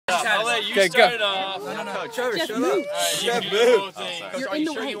I'll let you Okay, start go. it off. No, Trevor, shut up. You can do the whole thing. Coach, are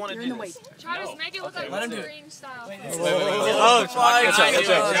you sure you want to do this? Travis, make it look like Wolverine style. Oh,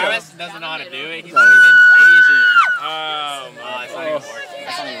 Travis doesn't know how to do it. He's not even Asian. Oh my. That's not even working.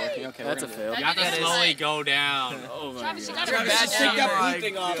 That's not even working. Okay, That's a fail. You have to slowly go down. Oh my Travis, you god. gotta Travis, take that blue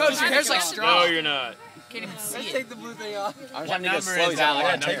thing off. Coach, your hair's like No, straw. you're not. Can't even see it. Take the blue thing off. I'm What trying to go number slow. is that?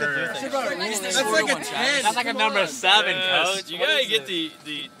 Like a Take the blue number? thing. That's like a 10. That's like a number 7, Yes, coach. you gotta get the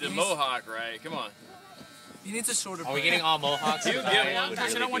mohawk right. Come on. He needs a shorter Are we getting all mohawks? You get one.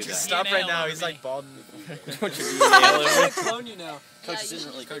 Coach, I don't want you to Stop right now. He's like bald. Don't you I clone you now. Coach, this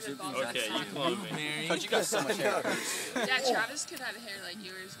isn't really Coach. Okay, you clone me. Coach, you got so much hair. Yeah, Travis could have hair like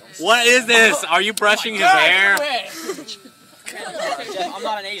yours. What is this? Are you brushing his hair? Jeff, I'm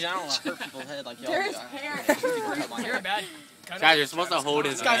not an Asian. I don't want to hurt people's head like y'all. There's hair. You're bad. Guys, you're supposed to hold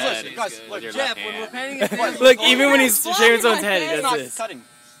his head. Guys, with look, your Jeff, left when we're hand. painting it down, Look, even when he's shaving his own head, he it's does not this. cutting.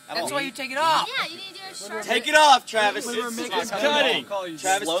 That's why you take it off. Yeah, you need to do a short. Take it off, Travis. It's cutting.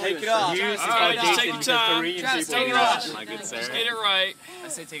 Travis, take it off. Alright, just take your time. Travis, Take it take it off. off. My good sir. Just get it right. I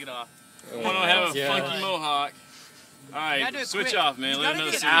say take it off. I want to have a Yeah. funky mohawk. You gotta do Alright, it switch quick. off, man. You Let gotta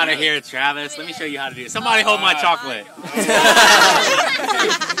another get suit. Out of here, Travis. Let me show you how to do it. Somebody hold my chocolate.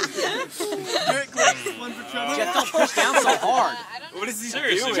 Jeff, don't push down so hard. What is he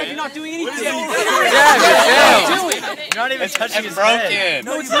seriously, Jeff, man? you're not doing anything. What is he doing? You're not even touching his broken. head.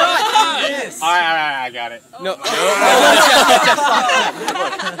 No, it's not. Yes. Alright, I got it. No.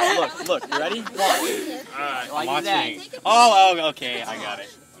 Look, you ready? Alright, Like I'm that. watching. Oh, okay, I got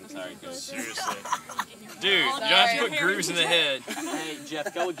it. I'm sorry, coach. seriously. Dude, you don't have to put grooves in the head. Hey,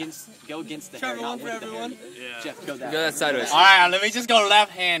 Jeff, go against the hair. Not with the hair. Yeah. Jeff, go that Go way. that sideways. Alright, let me just go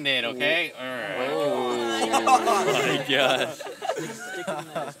left-handed, okay? Alright. Oh my god.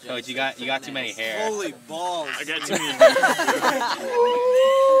 Coach, you got too many hair. Holy balls. I got too many.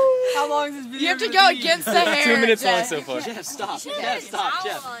 How long is this video? You have to go against the hair. 2 minutes long Jeff. so far. Jeff, stop. Jeff, stop.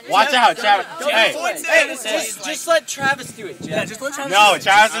 Jeff. Watch out, Travis. Hey. Just let Travis do it, Jeff. Just let Travis. No,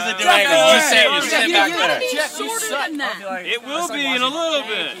 Travis isn't doing anything. You sit back there. Jeff, you suck. It will be in a little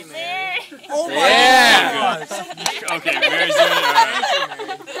bit. Oh my Yeah. God. Okay, Mary's doing it.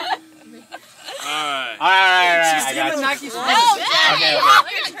 Alright. Alright, I got you. Nike Oh, Okay,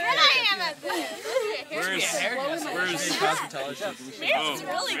 Daddy! Good I am at this. Where's Mary's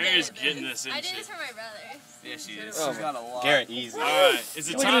really Mary's good. getting this, I isn't did she? this for my brother. Yeah, she is. Oh, Garrett, easy. Alright, is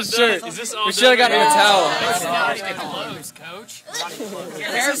it Look at time his shirt. done? Is this all We should have done? gotten him a towel. clothes, coach. Your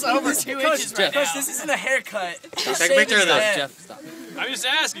hair's over 2 inches right now. This isn't a haircut. Take a picture of this. Jeff, stop. I'm just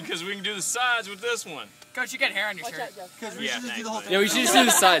asking because we can do the sides with this one. Coach, you got hair on your shirt. Yeah, thanks. Yeah, we should just do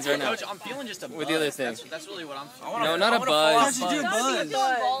the sides right now. Coach, I'm feeling just a buzz. With the other thing. That's really what I'm feeling. No, not a buzz.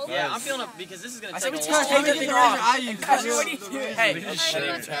 Yeah, I'm feeling it because this is going to take a Take the thing off. while. Hey,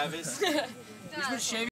 Travis. He's been shaving.